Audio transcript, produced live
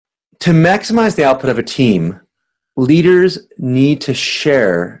To maximize the output of a team, leaders need to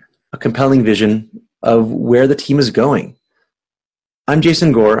share a compelling vision of where the team is going. I'm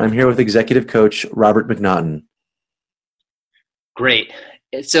Jason Gore. I'm here with executive coach Robert McNaughton. Great.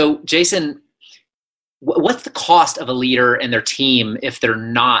 So, Jason, what's the cost of a leader and their team if they're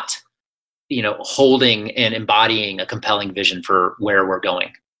not, holding and embodying a compelling vision for where we're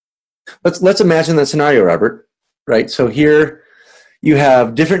going? Let's imagine that scenario, Robert. Right. So here you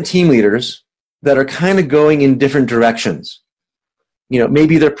have different team leaders that are kind of going in different directions.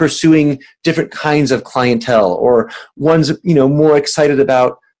 Maybe they're pursuing different kinds of clientele, or one's, more excited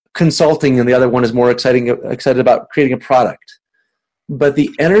about consulting and the other one is more excited about creating a product. But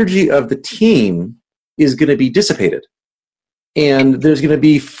the energy of the team is going to be dissipated. And there's going to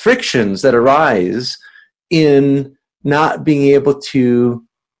be frictions that arise in not being able to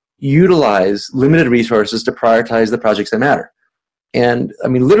utilize limited resources to prioritize the projects that matter. And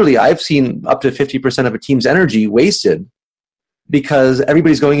literally, I've seen up to 50% of a team's energy wasted because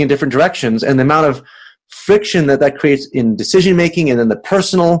everybody's going in different directions, and the amount of friction that creates in decision making, and then the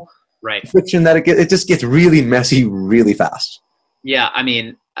personal friction that it just gets really messy really fast. Yeah,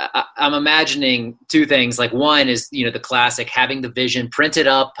 I'm imagining two things. Like, one is, the classic having the vision printed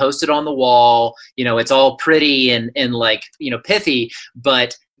up, posted on the wall. It's all pretty and pithy,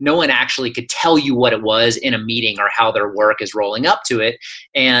 but no one actually could tell you what it was in a meeting or how their work is rolling up to it.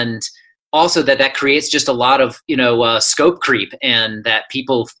 And also that creates just a lot of, scope creep, and that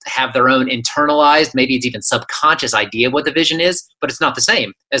people have their own internalized, maybe it's even subconscious idea of what the vision is, but it's not the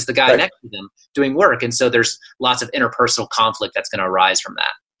same as the guy next to them doing work. And so there's lots of interpersonal conflict that's going to arise from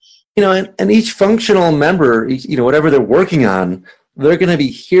that. And each functional member, whatever they're working on, they're going to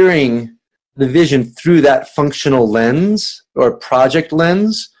be hearing the vision through that functional lens or project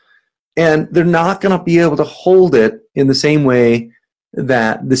lens, and they're not going to be able to hold it in the same way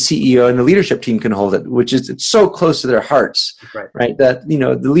that the CEO and the leadership team can hold it, which is it's so close to their hearts, right? That,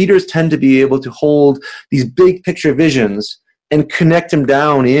 the leaders tend to be able to hold these big picture visions and connect them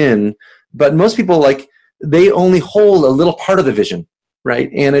down in, but most people, they only hold a little part of the vision, right?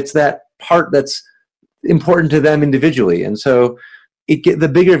 And it's that part that's important to them individually. And so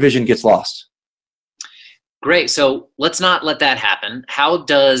the bigger vision gets lost. Great. So let's not let that happen. How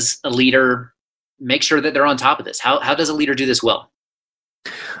does a leader make sure that they're on top of this? How does a leader do this well?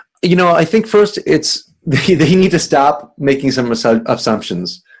 I think first they need to stop making some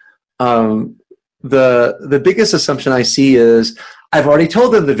assumptions. The biggest assumption I see is I've already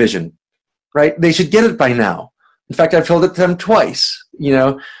told them the vision, right? They should get it by now. In fact, I've told it to them twice,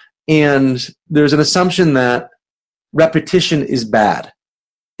 and there's an assumption that repetition is bad,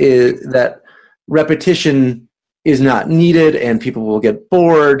 that repetition is not needed and people will get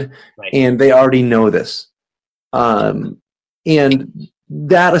bored, and they already know this. And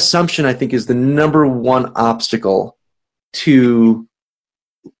that assumption, I think, is the number one obstacle to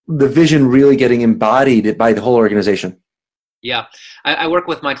the vision really getting embodied by the whole organization. Yeah, I work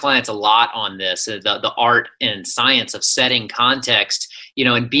with my clients a lot on this, the art and science of setting context,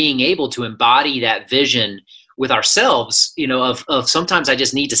 and being able to embody that vision with ourselves, of sometimes I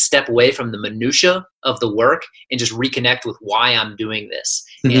just need to step away from the minutia of the work and just reconnect with why I'm doing this.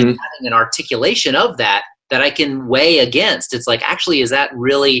 Mm-hmm. And having an articulation of that I can weigh against. It's like, actually, is that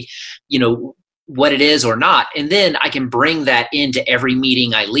really, what it is or not? And then I can bring that into every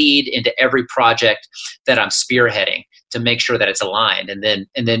meeting I lead, into every project that I'm spearheading to make sure that it's aligned. And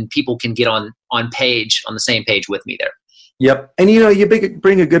then people can get on the same page with me there. Yep. And you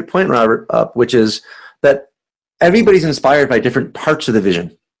bring a good point, Robert, up, which is that everybody's inspired by different parts of the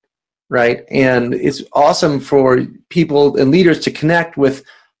vision, right? And it's awesome for people and leaders to connect with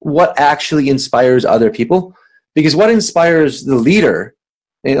what actually inspires other people, because what inspires the leader,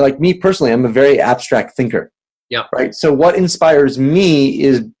 like me personally, I'm a very abstract thinker. Yeah. Right. So what inspires me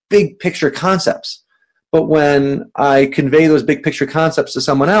is big picture concepts. But when I convey those big picture concepts to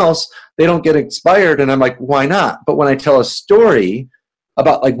someone else, they don't get inspired, and I'm like, why not? But when I tell a story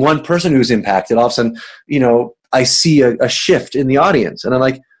about one person who's impacted, all of a sudden, I see a shift in the audience, and I'm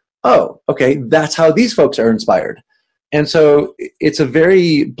like, oh, okay, that's how these folks are inspired. And so it's a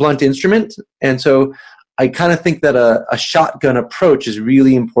very blunt instrument. And so I kind of think that a shotgun approach is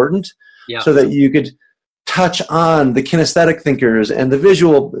really important, so that you could touch on the kinesthetic thinkers and the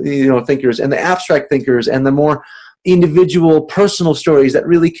visual thinkers and the abstract thinkers and the more individual personal stories that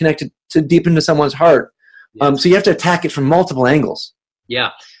really connected to deep into someone's heart. So you have to attack it from multiple angles.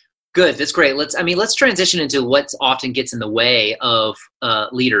 Yeah. Good. That's great. Let's transition into what often gets in the way of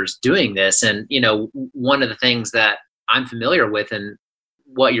leaders doing this. And, one of the things that I'm familiar with and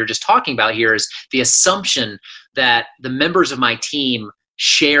what you're just talking about here is the assumption that the members of my team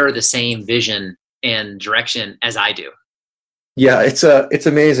share the same vision and direction as I do. Yeah, it's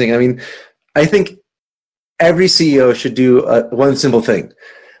amazing. I mean, I think every CEO should do one simple thing.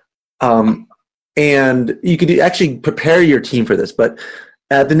 And you could actually prepare your team for this, but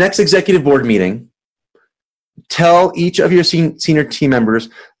at the next executive board meeting, tell each of your senior team members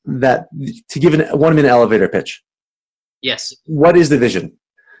that to give a 1-minute elevator pitch. Yes. What is the vision?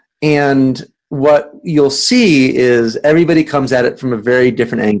 And what you'll see is everybody comes at it from a very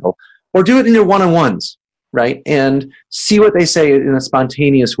different angle. Or do it in your one-on-ones, right? And see what they say in a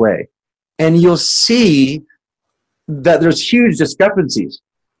spontaneous way. And you'll see that there's huge discrepancies.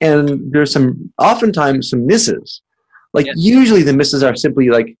 And there's oftentimes some misses. Like usually the misses are simply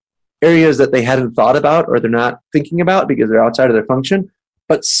like areas that they hadn't thought about or they're not thinking about because they're outside of their function.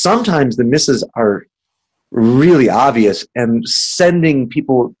 But sometimes the misses are really obvious and sending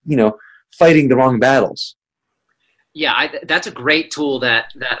people, fighting the wrong battles. Yeah, that's a great tool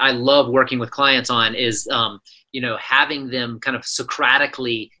that I love working with clients on is, having them kind of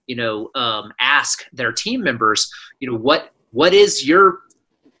Socratically, ask their team members, what is your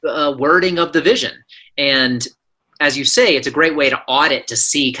wording of the vision? And as you say, it's a great way to audit to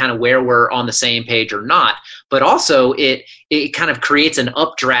see kind of where we're on the same page or not. But also it kind of creates an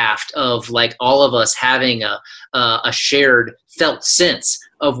updraft of like all of us having a shared felt sense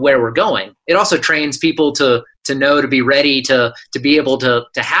of where we're going. It also trains people to know, to be ready to be able to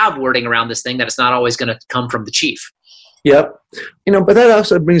have wording around this thing, that it's not always going to come from the chief. Yep. But that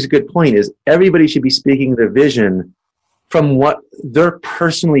also brings a good point is everybody should be speaking their vision from what they're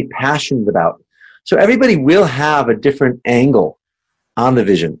personally passionate about. So everybody will have a different angle on the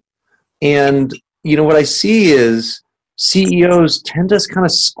vision. And, what I see is CEOs tend to kind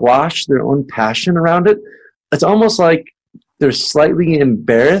of squash their own passion around it. It's almost like they're slightly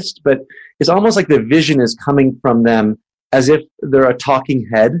embarrassed, but it's almost like the vision is coming from them as if they're a talking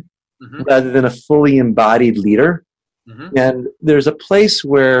head rather than a fully embodied leader. Mm-hmm. And there's a place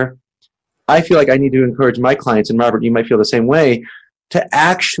where I feel like I need to encourage my clients, and Robert, you might feel the same way, to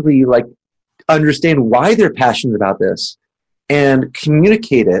actually understand why they're passionate about this and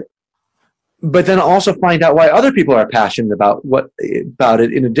communicate it, but then also find out why other people are passionate about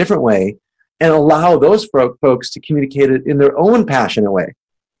it in a different way and allow those folks to communicate it in their own passionate way.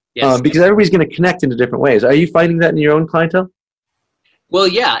 Yes. Because everybody's going to connect in different ways. Are you finding that in your own clientele? Well,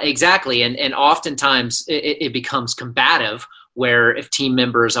 yeah, exactly. And oftentimes it becomes combative where if team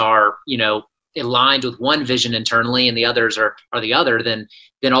members are, aligned with one vision internally and the others are the other, then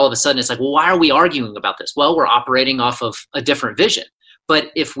all of a sudden it's like, well, why are we arguing about this? Well, we're operating off of a different vision.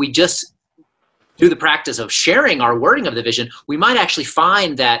 But if we just do the practice of sharing our wording of the vision, we might actually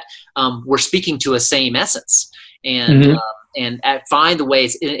find that we're speaking to a same essence and find the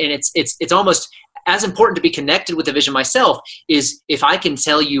ways. And it's almost as important to be connected with the vision myself is if I can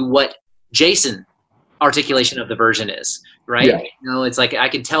tell you what Jason articulation of the version is, right? Yeah. It's like I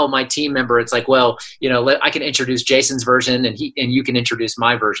can tell my team member, it's like, well, I can introduce Jason's version and you can introduce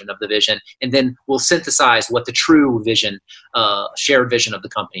my version of the vision. And then we'll synthesize what the true vision, shared vision of the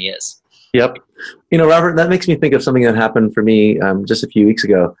company is. Yep. Robert, that makes me think of something that happened for me just a few weeks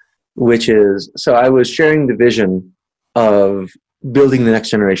ago, which is, so I was sharing the vision of building the next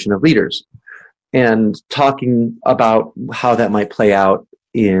generation of leaders and talking about how that might play out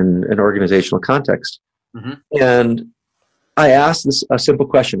in an organizational context. Mm-hmm. And I asked a simple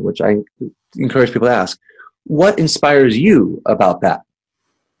question, which I encourage people to ask. What inspires you about that?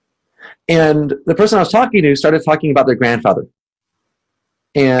 And the person I was talking to started talking about their grandfather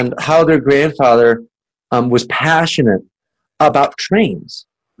and how their grandfather was passionate about trains.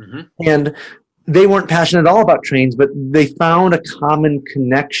 Mm-hmm. And they weren't passionate at all about trains, but they found a common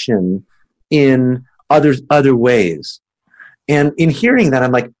connection in other ways. And in hearing that,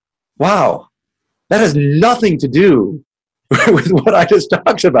 I'm like, wow, that has nothing to do with what I just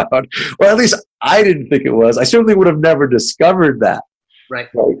talked about. Or at least I didn't think it was. I certainly would have never discovered that. Right.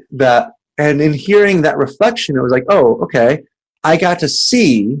 And in hearing that reflection, it was like, oh, okay. I got to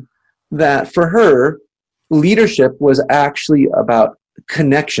see that for her, leadership was actually about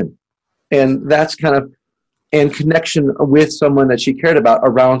connection. And that's and connection with someone that she cared about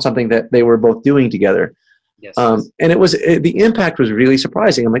around something that they were both doing together. Yes. And the impact was really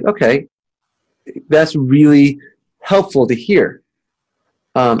surprising. I'm like, okay, that's really helpful to hear.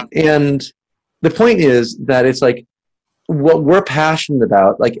 And the point is that it's like what we're passionate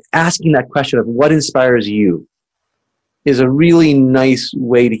about, like asking that question of what inspires you is a really nice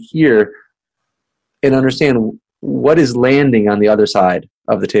way to hear and understand what is landing on the other side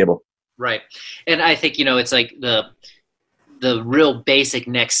of the table. Right. And I think, it's like the real basic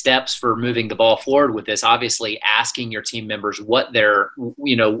next steps for moving the ball forward with this, obviously asking your team members what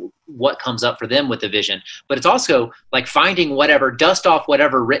what comes up for them with the vision, but it's also like finding dust off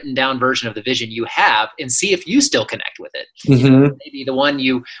whatever written down version of the vision you have and see if you still connect with it. Mm-hmm. Maybe the one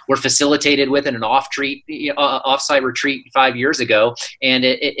you were facilitated with in an off-site retreat 5 years ago, and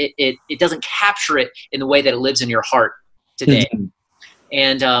it doesn't capture it in the way that it lives in your heart today. Mm-hmm.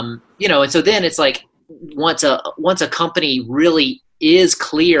 And and so then it's like, once a company really is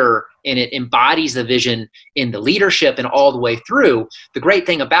clear and it embodies the vision in the leadership and all the way through, the great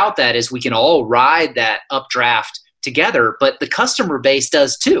thing about that is we can all ride that updraft together, but the customer base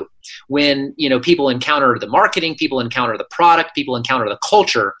does too. When people encounter the marketing, people encounter the product, people encounter the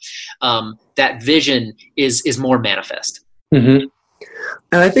culture, that vision is more manifest. Mm-hmm.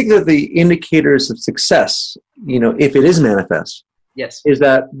 And I think that the indicators of success, if it is manifest, yes, is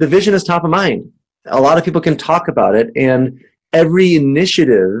that the vision is top of mind. A lot of people can talk about it, and every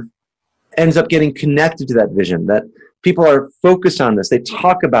initiative ends up getting connected to that vision, that people are focused on this. They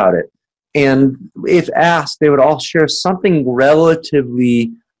talk about it. And if asked, they would all share something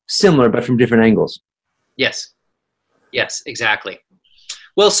relatively similar, but from different angles. Yes, exactly.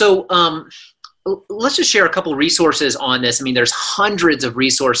 Well, so let's just share a couple resources on this. I mean, there's hundreds of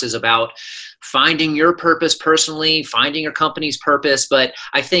resources about finding your purpose personally, finding your company's purpose. But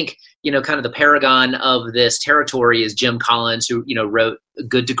I think, kind of the paragon of this territory is Jim Collins, who, wrote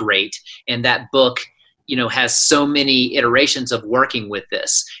Good to Great. And that book, has so many iterations of working with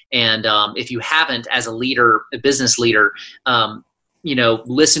this. And if you haven't, as a leader, a business leader,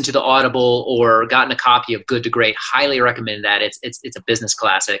 listen to the Audible or gotten a copy of Good to Great, highly recommend that. It's a business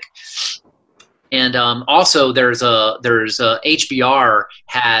classic. And also there's HBR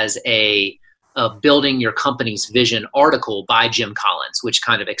has a Building Your Company's Vision article by Jim Collins, which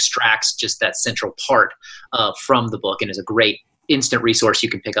kind of extracts just that central part from the book and is a great instant resource you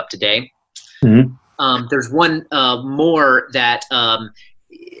can pick up today. Mm-hmm. There's one more that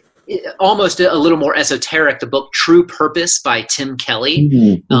almost a little more esoteric, the book True Purpose by Tim Kelly.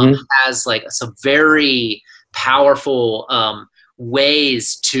 Mm-hmm. Has like some very powerful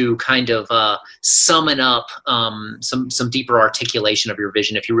ways to kind of summon up some deeper articulation of your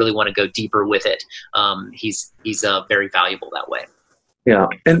vision if you really want to go deeper with it. He's very valuable that way. Yeah.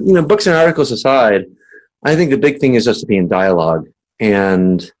 And, books and articles aside, I think the big thing is just to be in dialogue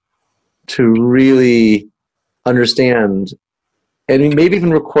and to really understand, and maybe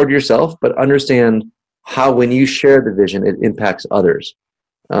even record yourself, but understand how when you share the vision, it impacts others.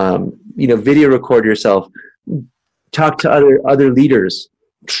 Video record yourself, talk to other leaders,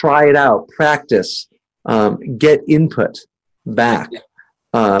 try it out, practice, get input back.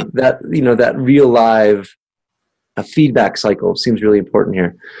 That real live feedback cycle seems really important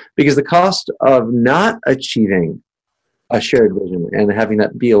here, because the cost of not achieving a shared vision and having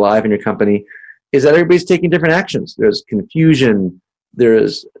that be alive in your company is that everybody's taking different actions. There's confusion,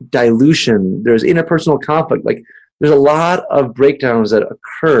 there's dilution, there's interpersonal conflict. Like, there's a lot of breakdowns that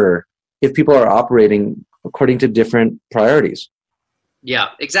occur if people are operating according to different priorities. Yeah,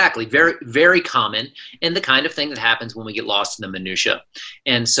 exactly. Very, very common, and the kind of thing that happens when we get lost in the minutia.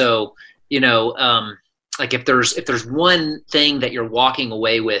 And so, like if there's one thing that you're walking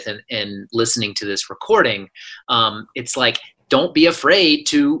away with and listening to this recording, it's like, don't be afraid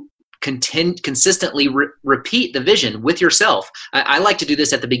to consistently repeat the vision with yourself. I like to do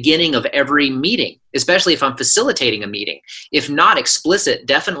this at the beginning of every meeting, especially if I'm facilitating a meeting. If not explicit,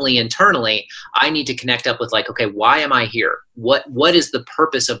 definitely internally, I need to connect up with like, okay, why am I here? What is the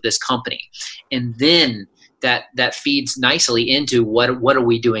purpose of this company? And then that feeds nicely into what are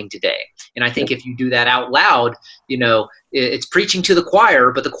we doing today? And I think if you do that out loud, it's preaching to the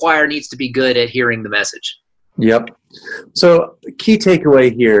choir, but the choir needs to be good at hearing the message. Yep. So the key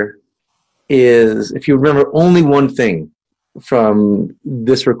takeaway here is, if you remember only one thing from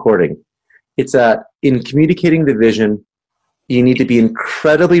this recording, it's that in communicating the vision, you need to be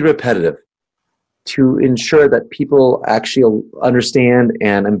incredibly repetitive to ensure that people actually understand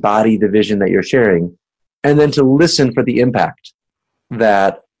and embody the vision that you're sharing, and then to listen for the impact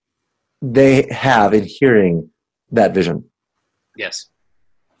that they have in hearing that vision. Yes.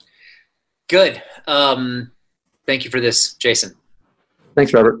 Good. Thank you for this, Jason.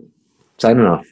 Thanks, Robert. Signing off.